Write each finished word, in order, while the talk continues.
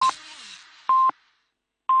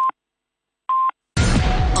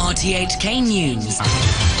RTHK News.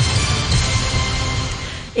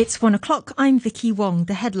 It's 1 o'clock. I'm Vicky Wong.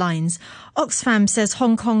 The headlines. Oxfam says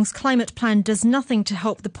Hong Kong's climate plan does nothing to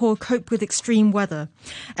help the poor cope with extreme weather.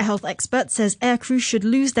 A health expert says aircrew should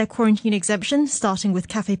lose their quarantine exemption, starting with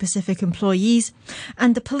Cathay Pacific employees.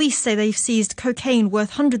 And the police say they've seized cocaine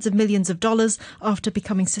worth hundreds of millions of dollars after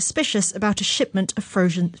becoming suspicious about a shipment of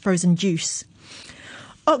frozen juice.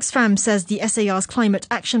 Oxfam says the SAR's climate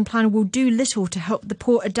action plan will do little to help the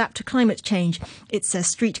poor adapt to climate change. It says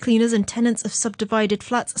street cleaners and tenants of subdivided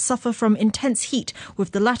flats suffer from intense heat,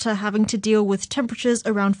 with the latter having to deal with temperatures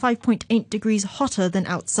around 5.8 degrees hotter than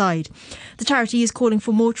outside. The charity is calling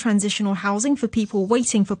for more transitional housing for people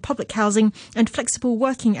waiting for public housing and flexible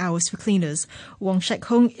working hours for cleaners. Wong Shek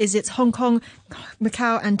Hung is its Hong Kong,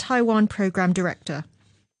 Macau and Taiwan Programme Director.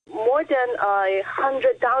 More than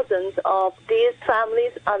 100,000 of these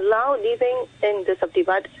families are now living in the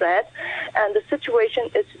subdivided flats, and the situation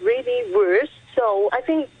is really worse. So I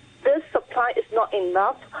think this supply is not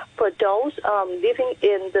enough for those living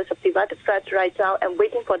in the subdivided flats right now and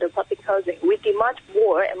waiting for the public housing. We demand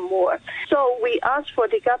more and more. So we ask for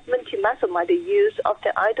the government to maximize the use of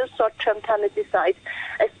the idle short-term tenancy sites,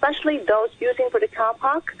 especially those using for the car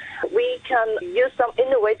park. We can use some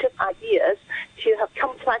innovative ideas to have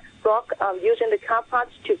complex block using the car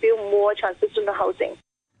parks to build more transitional housing.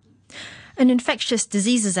 An infectious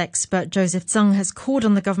diseases expert, Joseph Tsang, has called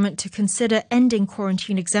on the government to consider ending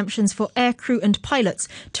quarantine exemptions for aircrew and pilots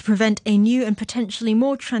to prevent a new and potentially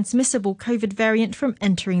more transmissible COVID variant from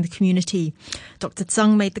entering the community. Dr.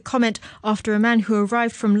 Tsang made the comment after a man who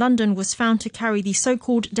arrived from London was found to carry the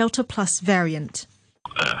so-called Delta Plus variant.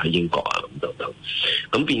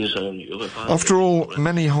 After all,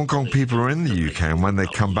 many Hong Kong people are in the UK, and when they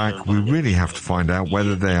come back, we really have to find out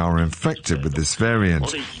whether they are infected with this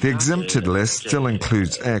variant. The exempted list still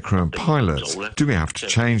includes aircrew and pilots. Do we have to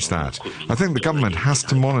change that? I think the government has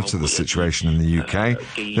to monitor the situation in the UK.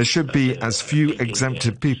 There should be as few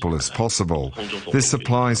exempted people as possible. This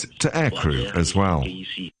applies to aircrew as well.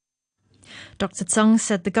 Dr. Tsang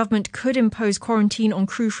said the government could impose quarantine on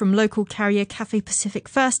crew from local carrier Cathay Pacific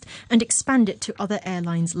first and expand it to other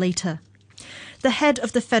airlines later. The head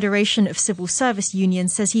of the Federation of Civil Service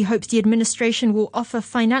Unions says he hopes the administration will offer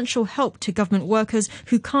financial help to government workers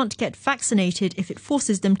who can't get vaccinated if it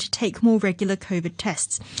forces them to take more regular COVID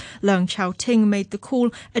tests. Leung Chau Ting made the call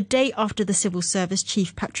a day after the Civil Service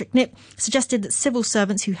Chief Patrick Nip suggested that civil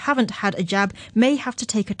servants who haven't had a jab may have to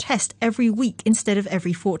take a test every week instead of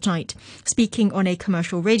every fortnight. Speaking on a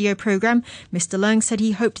commercial radio programme, Mr. Leung said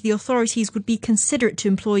he hoped the authorities would be considerate to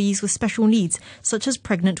employees with special needs, such as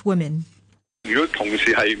pregnant women. If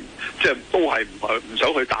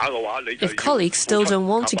colleagues still don't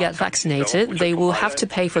want to get vaccinated, they will have to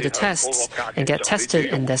pay for the tests and get tested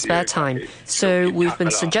in their spare time. So we've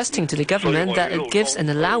been suggesting to the government that it gives an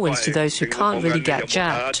allowance to those who can't really get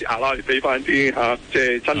jabbed.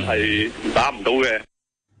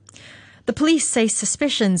 The police say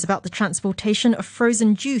suspicions about the transportation of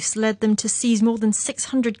frozen juice led them to seize more than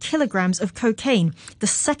 600 kilograms of cocaine, the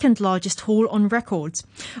second largest haul on record.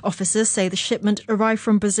 Officers say the shipment arrived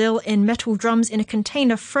from Brazil in metal drums in a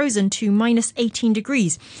container frozen to minus 18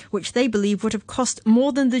 degrees, which they believe would have cost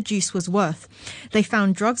more than the juice was worth. They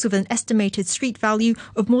found drugs with an estimated street value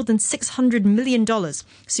of more than $600 million.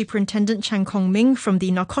 Superintendent Chan Kong Ming from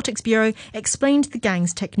the Narcotics Bureau explained the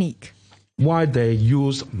gang's technique. Why they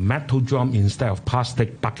use metal drum instead of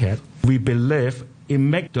plastic bucket? We believe it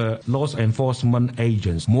makes the law enforcement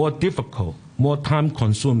agents more difficult, more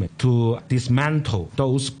time-consuming to dismantle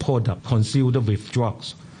those products concealed with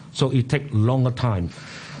drugs. So it takes longer time.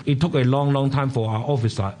 It took a long time for our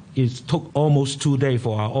officer. It took almost 2 days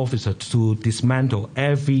for our officer to dismantle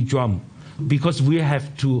every drum because we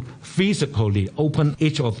have to physically open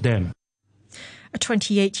each of them. A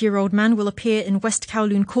 28-year-old man will appear in West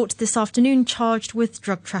Kowloon Court this afternoon charged with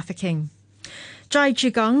drug trafficking. Zhai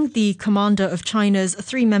Zhigang, the commander of China's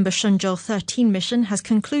three-member Shenzhou 13 mission, has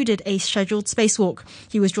concluded a scheduled spacewalk.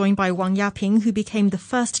 He was joined by Wang Yaping, who became the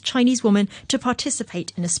first Chinese woman to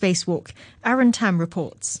participate in a spacewalk. Aaron Tam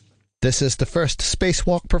reports. This is the first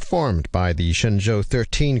spacewalk performed by the Shenzhou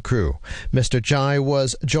 13 crew. Mr. Zhai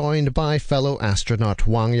was joined by fellow astronaut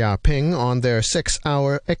Wang Yaping on their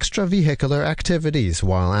 6-hour extravehicular activities,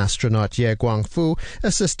 while astronaut Ye Guangfu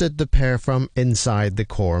assisted the pair from inside the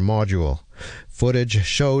core module. Footage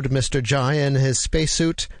showed Mr. Zhai in his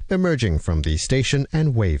spacesuit emerging from the station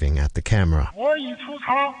and waving at the camera.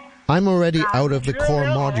 "I'm already out of the core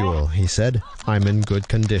module," he said. "I'm in good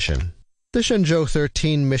condition." The Shenzhou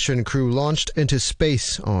 13 mission crew launched into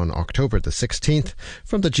space on October the 16th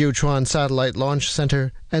from the Jiuquan Satellite Launch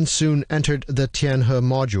Center and soon entered the Tianhe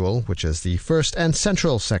module, which is the first and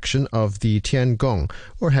central section of the Tiangong,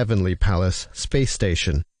 or Heavenly Palace, space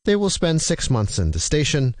station. They will spend 6 months in the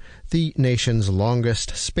station, the nation's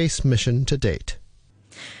longest space mission to date.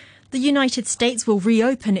 The United States will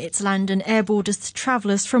reopen its land and air borders to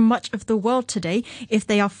travellers from much of the world today if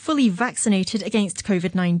they are fully vaccinated against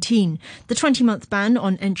COVID-19. The 20-month ban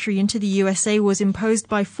on entry into the USA was imposed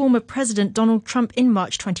by former President Donald Trump in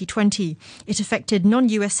March 2020. It affected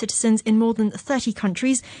non-US citizens in more than 30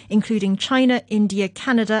 countries, including China, India,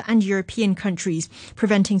 Canada and European countries,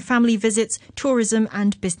 preventing family visits, tourism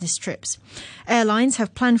and business trips. Airlines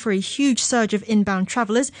have planned for a huge surge of inbound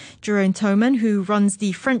travellers. Jerome Thoman, who runs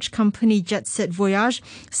the French company Jet Set Voyage,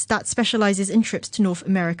 that specialises in trips to North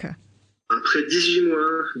America.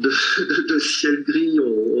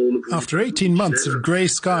 After 18 months of grey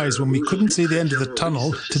skies when we couldn't see the end of the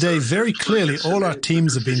tunnel, today very clearly all our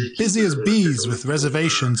teams have been busy as bees with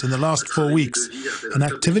reservations in the last 4 weeks, an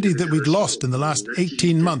activity that we'd lost in the last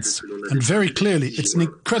 18 months. And very clearly it's an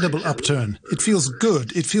incredible upturn. It feels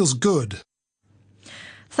good. It feels good.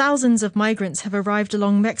 Thousands of migrants have arrived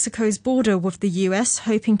along Mexico's border with the US,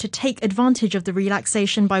 hoping to take advantage of the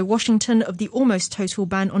relaxation by Washington of the almost total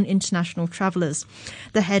ban on international travellers.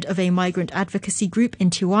 The head of a migrant advocacy group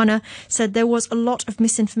in Tijuana said there was a lot of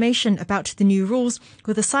misinformation about the new rules,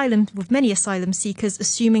 with many asylum seekers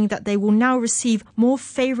assuming that they will now receive more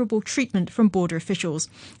favourable treatment from border officials.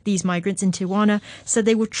 These migrants in Tijuana said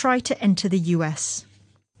they will try to enter the US.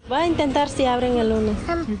 I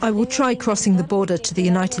will try crossing the border to the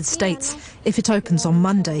United States if it opens on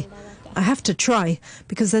Monday. I have to try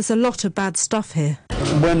because there's a lot of bad stuff here.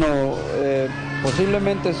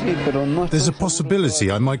 There's a possibility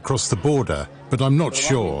I might cross the border, but I'm not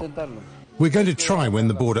sure. We're going to try when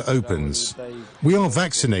the border opens. We are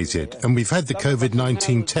vaccinated and we've had the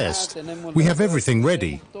COVID-19 test. We have everything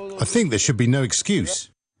ready. I think there should be no excuse.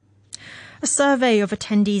 A survey of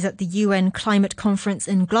attendees at the UN climate conference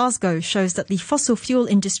in Glasgow shows that the fossil fuel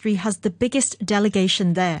industry has the biggest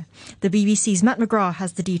delegation there. The BBC's Matt McGrath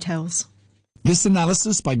has the details. This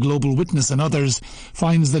analysis by Global Witness and others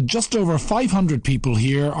finds that just over 500 people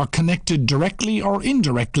here are connected directly or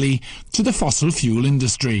indirectly to the fossil fuel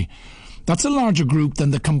industry. That's a larger group than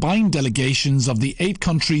the combined delegations of the 8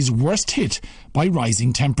 countries worst hit by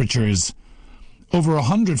rising temperatures. Over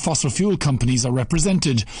 100 fossil fuel companies are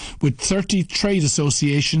represented, with 30 trade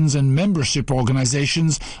associations and membership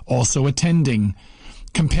organisations also attending.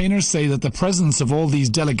 Campaigners say that the presence of all these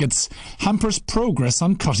delegates hampers progress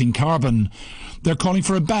on cutting carbon. They're calling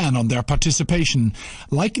for a ban on their participation,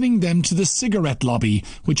 likening them to the cigarette lobby,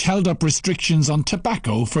 which held up restrictions on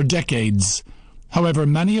tobacco for decades. However,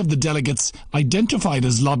 many of the delegates identified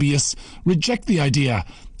as lobbyists reject the idea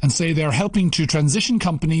and say they're helping to transition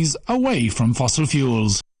companies away from fossil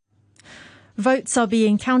fuels. Votes are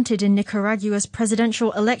being counted in Nicaragua's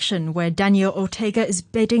presidential election, where Daniel Ortega is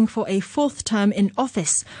bidding for a 4th term in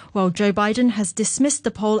office, while Joe Biden has dismissed the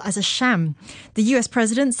poll as a sham. The US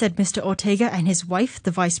president said Mr. Ortega and his wife,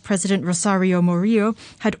 the Vice President Rosario Murillo,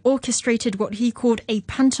 had orchestrated what he called a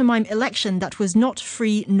pantomime election that was not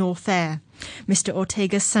free nor fair. Mr.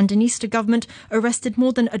 Ortega's Sandinista government arrested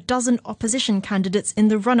more than a dozen opposition candidates in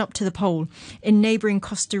the run-up to the poll. In neighbouring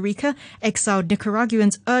Costa Rica, exiled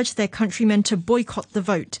Nicaraguans urged their countrymen to boycott the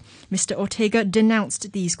vote. Mr. Ortega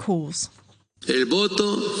denounced these calls. El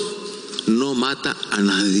voto no mata a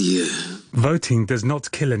nadie. Voting does not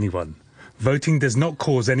kill anyone. Voting does not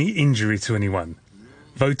cause any injury to anyone.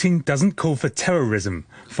 Voting doesn't call for terrorism,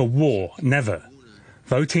 for war, never.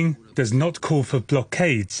 Voting does not call for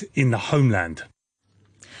blockades in the homeland.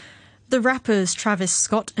 The rappers Travis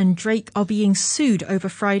Scott and Drake are being sued over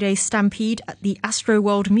Friday's stampede at the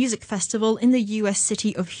Astroworld Music Festival in the US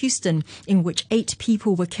city of Houston, in which 8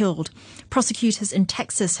 people were killed. Prosecutors in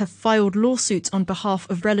Texas have filed lawsuits on behalf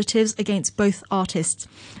of relatives against both artists.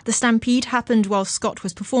 The stampede happened while Scott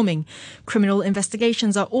was performing. Criminal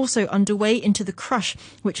investigations are also underway into the crush,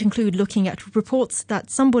 which include looking at reports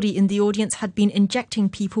that somebody in the audience had been injecting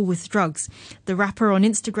people with drugs. The rapper on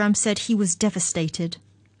Instagram said he was devastated.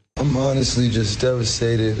 I'm honestly just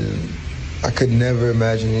devastated, and I could never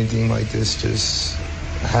imagine anything like this just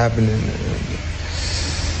happening. And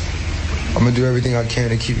I'm going to do everything I can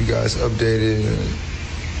to keep you guys updated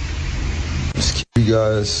and just keep you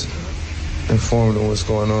guys informed on what's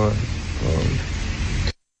going on.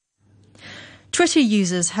 Twitter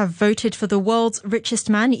users have voted for the world's richest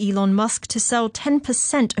man, Elon Musk, to sell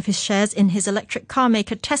 10% of his shares in his electric car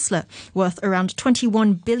maker Tesla, worth around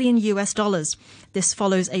 $21 billion. This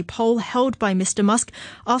follows a poll held by Mr. Musk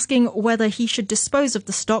asking whether he should dispose of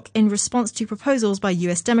the stock in response to proposals by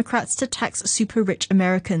US Democrats to tax super-rich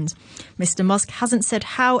Americans. Mr. Musk hasn't said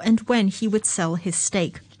how and when he would sell his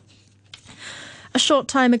stake. A short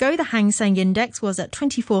time ago, the Hang Seng Index was at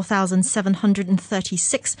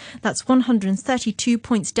 24,736. That's 132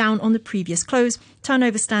 points down on the previous close.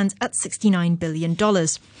 Turnover stands at $69 billion.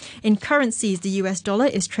 In currencies, the US dollar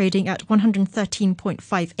is trading at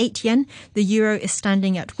 113.58 yen. The euro is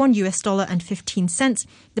standing at $1 and 15 cents.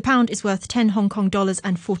 The pound is worth 10 Hong Kong dollars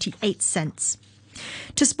and 48 cents.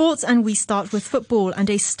 To sports, and we start with football and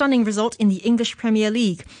a stunning result in the English Premier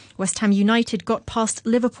League. West Ham United got past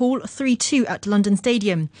Liverpool 3-2 at London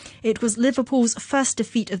Stadium. It was Liverpool's first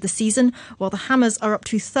defeat of the season, while the Hammers are up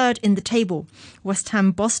to third in the table. West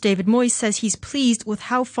Ham boss David Moyes says he's pleased with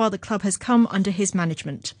how far the club has come under his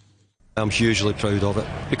management. I'm hugely proud of it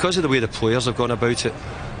because of the way the players have gone about it.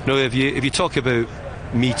 Now, if you talk about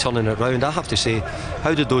me turning it round, I have to say,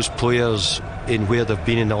 how did those players in where they've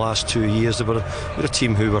been in the last 2 years? We're a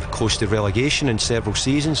team who were close to relegation in several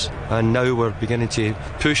seasons, and now we're beginning to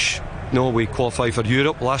push. We qualified for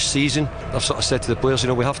Europe last season. I've sort of said to the players,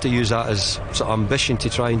 we have to use that as sort of ambition to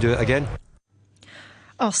try and do it again.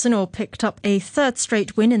 Arsenal picked up a third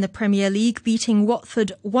straight win in the Premier League, beating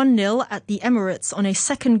Watford 1-0 at the Emirates on a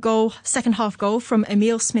second half goal from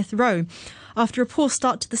Emile Smith-Rowe. After a poor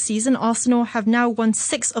start to the season, Arsenal have now won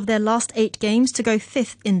 6 of their last 8 games to go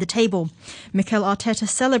 5th in the table. Mikel Arteta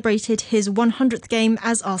celebrated his 100th game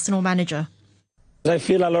as Arsenal manager. I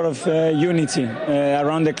feel a lot of unity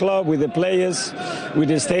around the club, with the players, with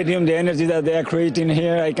the stadium, the energy that they are creating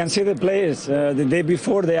here. I can see the players the day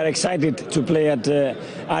before they are excited to play at the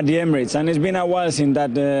Emirates, and it's been a while since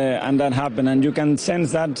that happened, and you can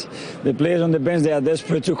sense that the players on the bench, they are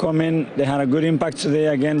desperate to come in. They had a good impact today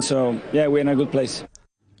again, so yeah, we're in a good place.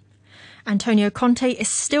 Antonio Conte is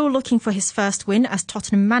still looking for his first win as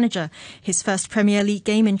Tottenham manager. His first Premier League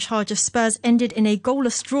game in charge of Spurs ended in a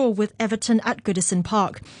goalless draw with Everton at Goodison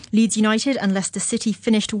Park. Leeds United and Leicester City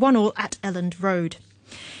finished 1-1 at Elland Road.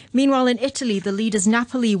 Meanwhile, in Italy, the leaders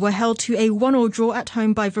Napoli were held to a 1-1 draw at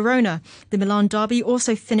home by Verona. The Milan derby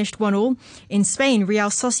also finished 1-1. In Spain, Real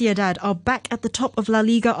Sociedad are back at the top of La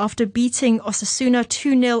Liga after beating Osasuna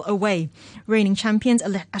 2-0 away. Reigning champions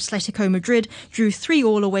Atletico Madrid drew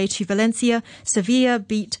 3-3 away to Valencia. Sevilla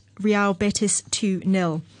beat Real Betis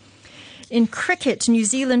 2-0. In cricket, New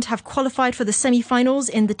Zealand have qualified for the semi-finals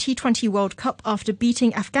in the T20 World Cup after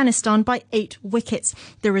beating Afghanistan by 8 wickets.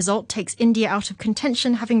 The result takes India out of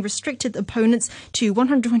contention, having restricted opponents to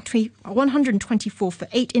 124 for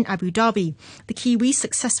 8 in Abu Dhabi. The Kiwis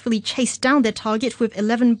successfully chased down their target with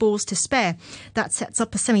 11 balls to spare. That sets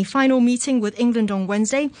up a semi-final meeting with England on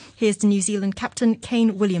Wednesday. Here's the New Zealand captain,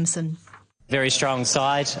 Kane Williamson. Very strong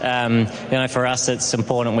side. For us, it's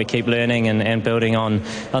important we keep learning and building on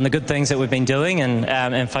the good things that we've been doing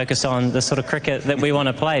and focus on the sort of cricket that we want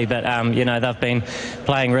to play. But, they've been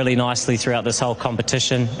playing really nicely throughout this whole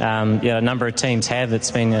competition. A number of teams have.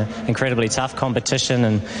 It's been an incredibly tough competition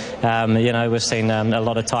and, we've seen a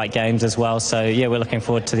lot of tight games as well. So, we're looking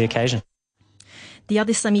forward to the occasion. The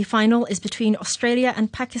other semi-final is between Australia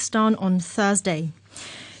and Pakistan on Thursday.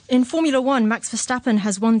 In Formula One, Max Verstappen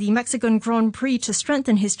has won the Mexican Grand Prix to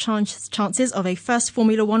strengthen his chances of a first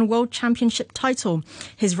Formula One World Championship title.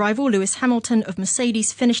 His rival, Lewis Hamilton of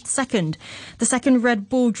Mercedes, finished second. The second Red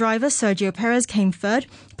Bull driver, Sergio Perez, came third.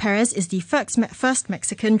 Perez is the first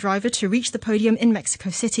Mexican driver to reach the podium in Mexico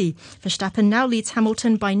City. Verstappen now leads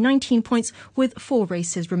Hamilton by 19 points with 4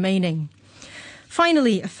 races remaining.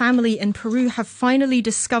 Finally, a family in Peru have finally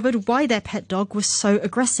discovered why their pet dog was so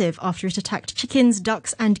aggressive after it attacked chickens,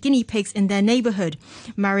 ducks and guinea pigs in their neighborhood.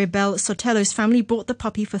 Maribel Sotelo's family bought the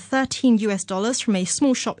puppy for $13 from a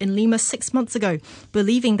small shop in Lima 6 months ago,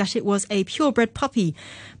 believing that it was a purebred puppy.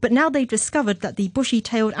 But now they've discovered that the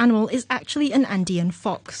bushy-tailed animal is actually an Andean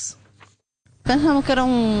fox. We thought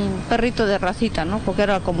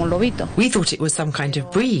it was some kind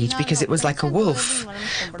of breed because it was like a wolf.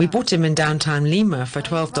 We bought him in downtown Lima for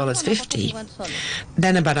 $12.50.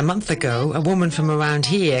 Then about a month ago, a woman from around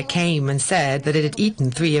here came and said that it had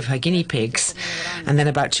eaten 3 of her guinea pigs. And then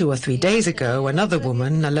about 2 or 3 days ago, another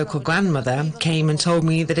woman, a local grandmother, came and told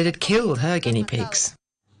me that it had killed her guinea pigs.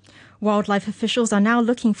 Wildlife officials are now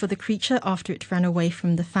looking for the creature after it ran away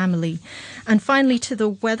from the family. And finally, to the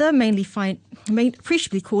weather,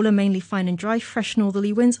 appreciably cooler, mainly fine and dry, fresh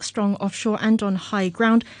northerly winds, strong offshore and on high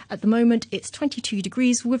ground. At the moment, it's 22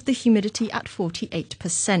 degrees with the humidity at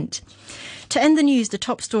 48%. To end the news, the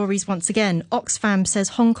top stories once again. Oxfam says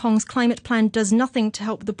Hong Kong's climate plan does nothing to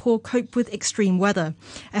help the poor cope with extreme weather.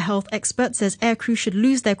 A health expert says aircrew should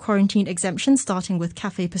lose their quarantine exemption, starting with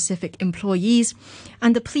Cathay Pacific employees.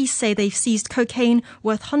 And the police say they've seized cocaine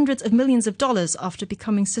worth hundreds of millions of dollars after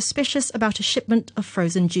becoming suspicious about a shipment of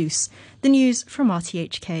frozen juice. The news from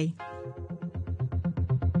RTHK.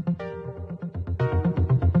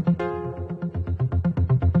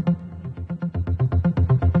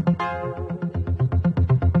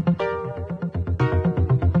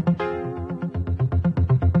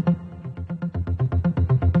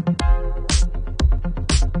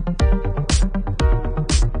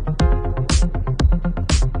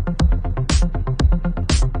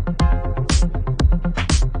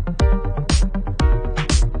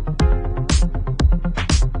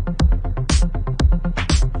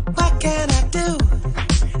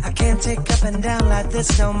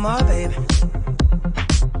 This no more, baby.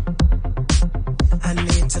 I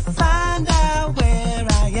need to find out where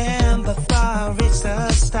I am before I reach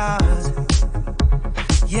the stars.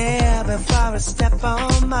 Yeah, before I step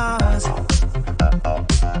on Mars.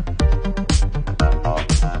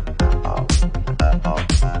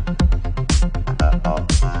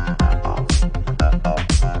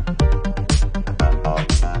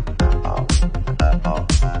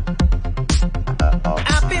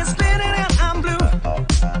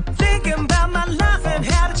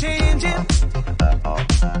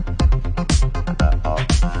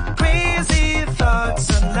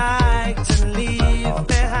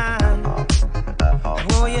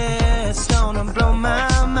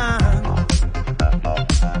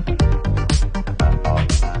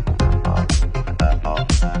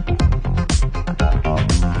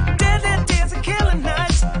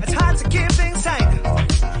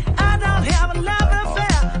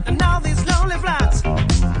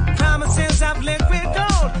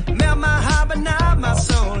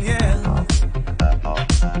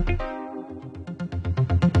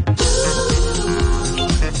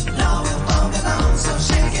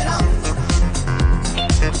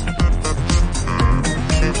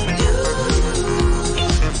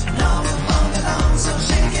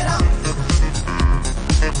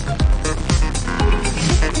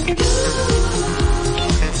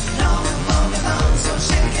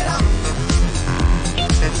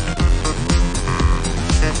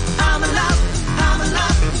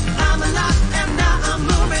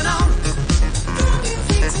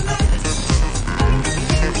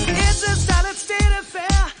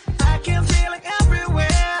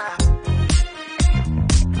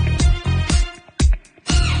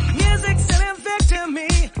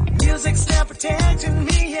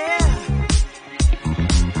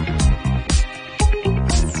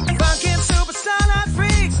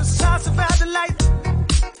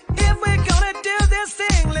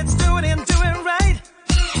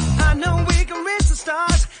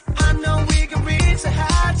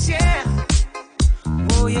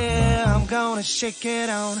 Shake it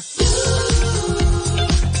on.